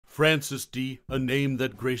Frances Dee, a name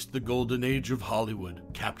that graced the golden age of Hollywood,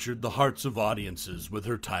 captured the hearts of audiences with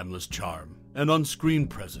her timeless charm and on-screen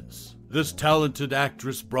presence. This talented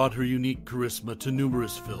actress brought her unique charisma to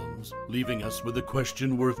numerous films, leaving us with a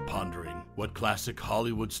question worth pondering. What classic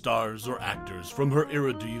Hollywood stars or actors from her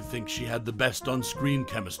era do you think she had the best on-screen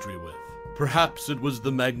chemistry with? Perhaps it was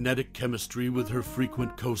the magnetic chemistry with her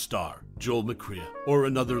frequent co-star, Joel McCrea, or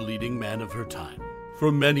another leading man of her time.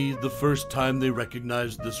 For many, the first time they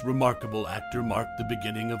recognized this remarkable actor marked the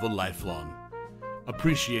beginning of a lifelong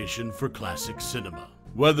appreciation for classic cinema.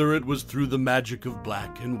 Whether it was through the magic of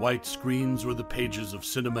black and white screens or the pages of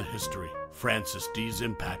cinema history, Frances Dee's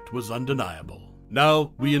impact was undeniable.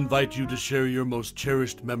 Now, we invite you to share your most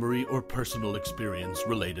cherished memory or personal experience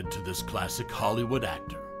related to this classic Hollywood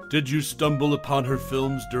actor. Did you stumble upon her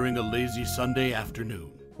films during a lazy Sunday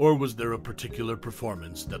afternoon? Or was there a particular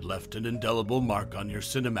performance that left an indelible mark on your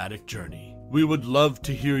cinematic journey? We would love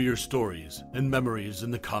to hear your stories and memories in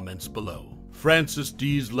the comments below. Frances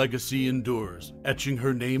Dee's legacy endures, etching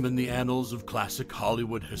her name in the annals of classic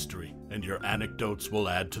Hollywood history, and your anecdotes will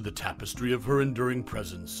add to the tapestry of her enduring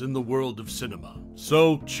presence in the world of cinema.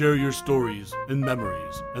 So, share your stories and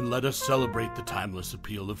memories, and let us celebrate the timeless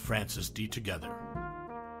appeal of Frances Dee together.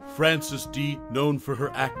 Frances Dee, known for her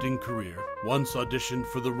acting career, once auditioned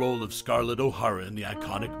for the role of Scarlett O'Hara in the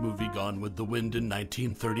iconic movie Gone with the Wind in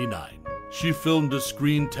 1939. She filmed a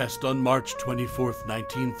screen test on March 24,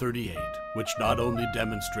 1938, which not only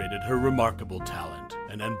demonstrated her remarkable talent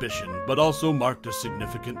and ambition, but also marked a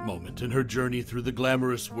significant moment in her journey through the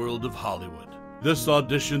glamorous world of Hollywood. This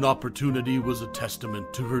audition opportunity was a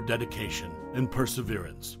testament to her dedication and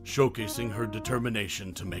perseverance, showcasing her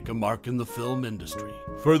determination to make a mark in the film industry.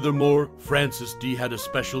 Furthermore, Frances Dee had a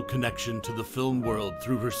special connection to the film world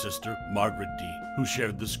through her sister, Margaret Dee, who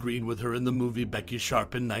shared the screen with her in the movie Becky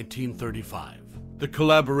Sharp in 1935. The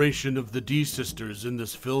collaboration of the Dee sisters in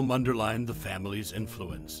this film underlined the family's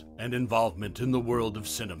influence and involvement in the world of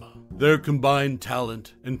cinema. Their combined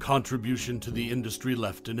talent and contribution to the industry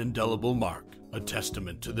left an indelible mark, a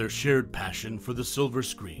testament to their shared passion for the silver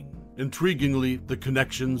screen. Intriguingly, the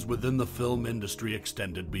connections within the film industry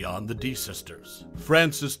extended beyond the Dee sisters.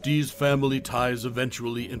 Frances Dee's family ties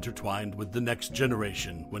eventually intertwined with the next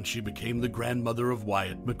generation when she became the grandmother of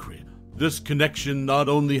Wyatt McCrea. This connection not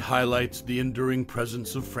only highlights the enduring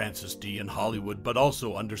presence of Frances Dee in Hollywood, but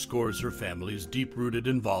also underscores her family's deep-rooted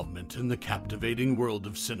involvement in the captivating world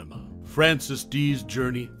of cinema. Frances Dee's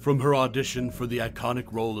journey, from her audition for the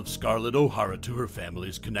iconic role of Scarlett O'Hara to her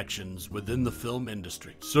family's connections within the film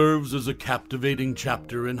industry, serves as a captivating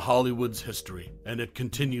chapter in Hollywood's history, and it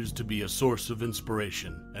continues to be a source of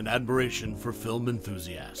inspiration and admiration for film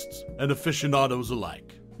enthusiasts and aficionados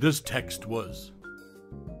alike. This text was: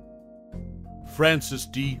 Frances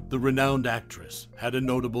Dee, the renowned actress, had a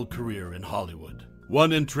notable career in Hollywood.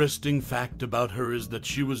 One interesting fact about her is that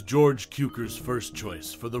she was George Cukor's first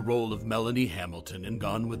choice for the role of Melanie Hamilton in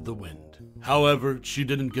Gone with the Wind. However, she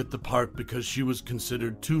didn't get the part because she was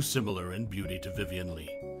considered too similar in beauty to Vivien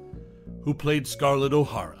Leigh, who played Scarlett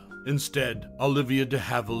O'Hara. Instead, Olivia de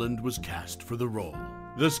Havilland was cast for the role.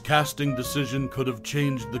 This casting decision could have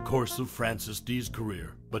changed the course of Frances Dee's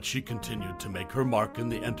career, but she continued to make her mark in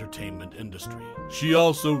the entertainment industry. She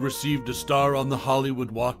also received a star on the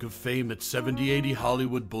Hollywood Walk of Fame at 7080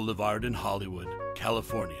 Hollywood Boulevard in Hollywood,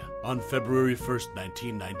 California, on February 1,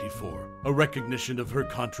 1994, a recognition of her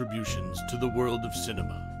contributions to the world of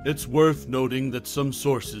cinema. It's worth noting that some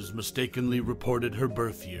sources mistakenly reported her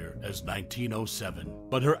birth year as 1907,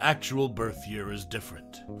 but her actual birth year is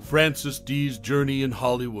different. Frances Dee's journey in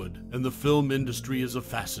Hollywood and the film industry is a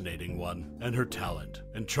fascinating one, and her talent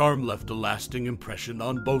and charm left a lasting impression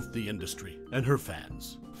on both the industry and her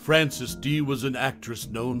fans. Frances Dee was an actress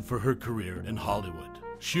known for her career in Hollywood.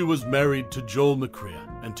 She was married to Joel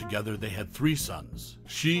McCrea, and together they had 3 sons.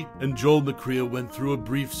 She and Joel McCrea went through a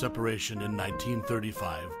brief separation in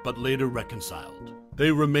 1935, but later reconciled.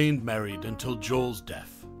 They remained married until Joel's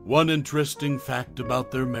death. One interesting fact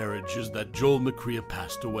about their marriage is that Joel McCrea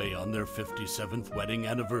passed away on their 57th wedding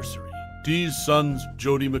anniversary. Dee's sons,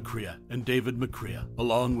 Jody McCrea and David McCrea,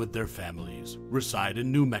 along with their families, reside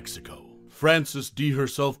in New Mexico. Frances Dee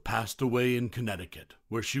herself passed away in Connecticut,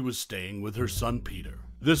 where she was staying with her son Peter.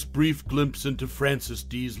 This brief glimpse into Frances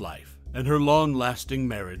Dee's life and her long-lasting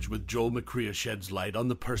marriage with Joel McCrea sheds light on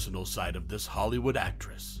the personal side of this Hollywood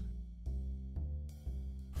actress.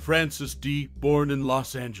 Frances Dee, born in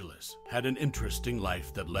Los Angeles, had an interesting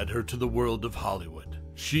life that led her to the world of Hollywood.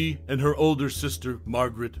 She and her older sister,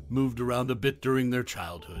 Margaret, moved around a bit during their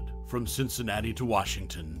childhood, from Cincinnati to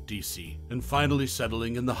Washington, D.C., and finally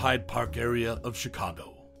settling in the Hyde Park area of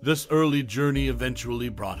Chicago. This early journey eventually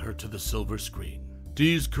brought her to the silver screen.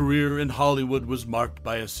 Dee's career in Hollywood was marked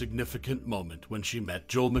by a significant moment when she met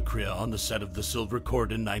Joel McCrea on the set of The Silver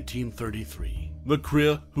Cord in 1933.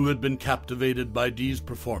 McCrea, who had been captivated by Dee's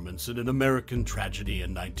performance in An American Tragedy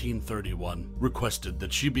in 1931, requested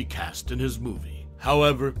that she be cast in his movie.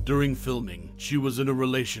 However, during filming, she was in a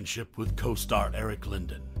relationship with co-star Eric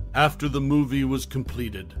Linden. After the movie was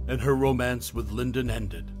completed and her romance with Linden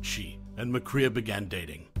ended, she and McCrea began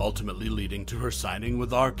dating, ultimately leading to her signing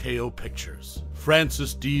with RKO Pictures.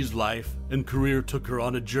 Frances Dee's life and career took her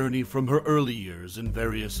on a journey from her early years in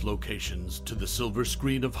various locations to the silver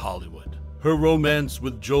screen of Hollywood. Her romance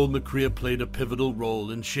with Joel McCrea played a pivotal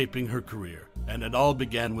role in shaping her career, and it all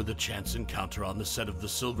began with a chance encounter on the set of The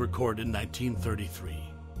Silver Cord in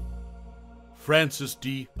 1933. Frances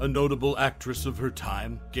Dee, a notable actress of her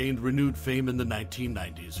time, gained renewed fame in the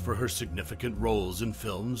 1990s for her significant roles in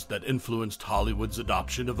films that influenced Hollywood's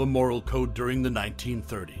adoption of a moral code during the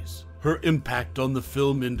 1930s. Her impact on the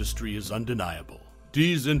film industry is undeniable.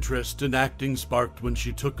 Dee's interest in acting sparked when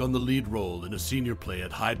she took on the lead role in a senior play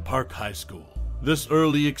at Hyde Park High School. This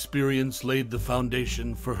early experience laid the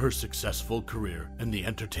foundation for her successful career in the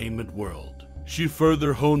entertainment world. She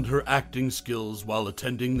further honed her acting skills while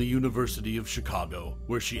attending the University of Chicago,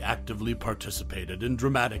 where she actively participated in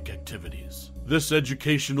dramatic activities. This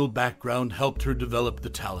educational background helped her develop the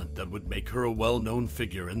talent that would make her a well-known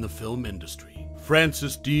figure in the film industry.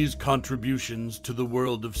 Frances Dee's contributions to the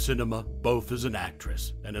world of cinema, both as an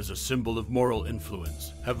actress and as a symbol of moral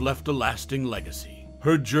influence, have left a lasting legacy.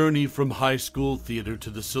 Her journey from high school theater to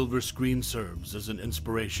the silver screen serves as an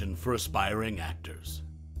inspiration for aspiring actors.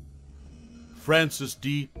 Frances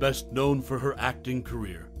Dee, best known for her acting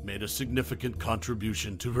career, made a significant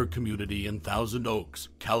contribution to her community in Thousand Oaks,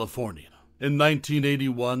 California. In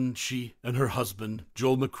 1981, she and her husband,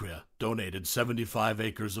 Joel McCrea, donated 75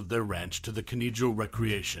 acres of their ranch to the Conejo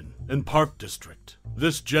Recreation and Park District.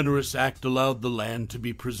 This generous act allowed the land to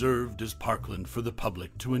be preserved as parkland for the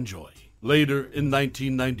public to enjoy. Later, in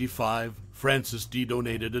 1995, Frances Dee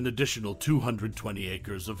donated an additional 220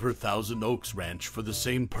 acres of her Thousand Oaks ranch for the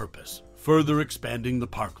same purpose, further expanding the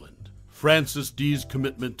parkland. Frances Dee's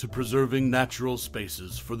commitment to preserving natural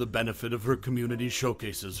spaces for the benefit of her community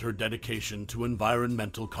showcases her dedication to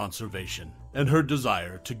environmental conservation and her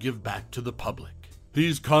desire to give back to the public.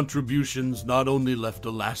 These contributions not only left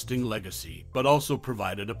a lasting legacy, but also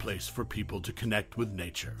provided a place for people to connect with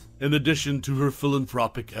nature. In addition to her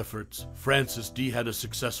philanthropic efforts, Frances Dee had a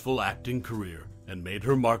successful acting career and made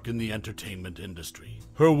her mark in the entertainment industry.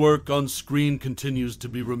 Her work on screen continues to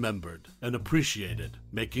be remembered and appreciated,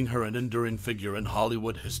 making her an enduring figure in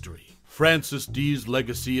Hollywood history. Frances Dee's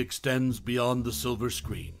legacy extends beyond the silver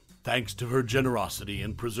screen, thanks to her generosity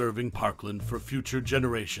in preserving parkland for future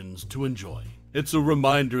generations to enjoy. It's a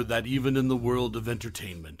reminder that even in the world of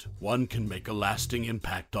entertainment, one can make a lasting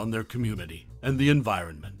impact on their community and the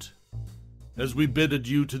environment. As we bid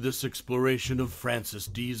adieu to this exploration of Frances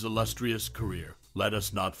Dee's illustrious career, let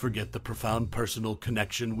us not forget the profound personal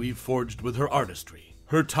connection we've forged with her artistry.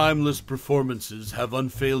 Her timeless performances have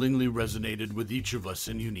unfailingly resonated with each of us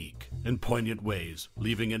in unique and poignant ways,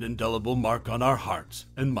 leaving an indelible mark on our hearts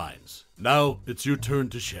and minds. Now, it's your turn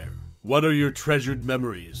to share. What are your treasured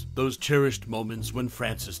memories, those cherished moments when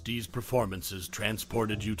Frances Dee's performances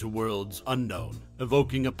transported you to worlds unknown,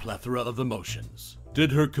 evoking a plethora of emotions?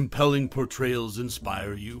 Did her compelling portrayals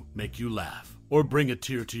inspire you, make you laugh, or bring a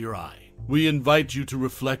tear to your eye? We invite you to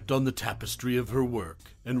reflect on the tapestry of her work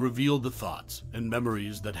and reveal the thoughts and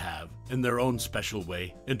memories that have, in their own special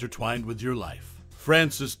way, intertwined with your life.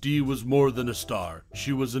 Frances Dee was more than a star.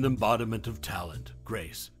 She was an embodiment of talent,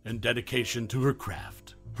 grace, and dedication to her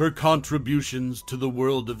craft. Her contributions to the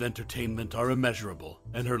world of entertainment are immeasurable,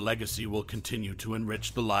 and her legacy will continue to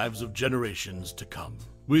enrich the lives of generations to come.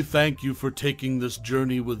 We thank you for taking this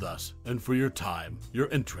journey with us and for your time, your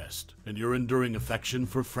interest, and your enduring affection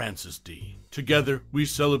for Frances Dee. Together, we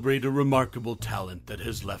celebrate a remarkable talent that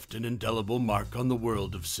has left an indelible mark on the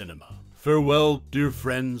world of cinema. Farewell, dear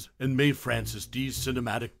friends, and may Frances Dee's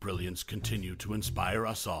cinematic brilliance continue to inspire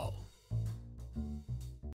us all.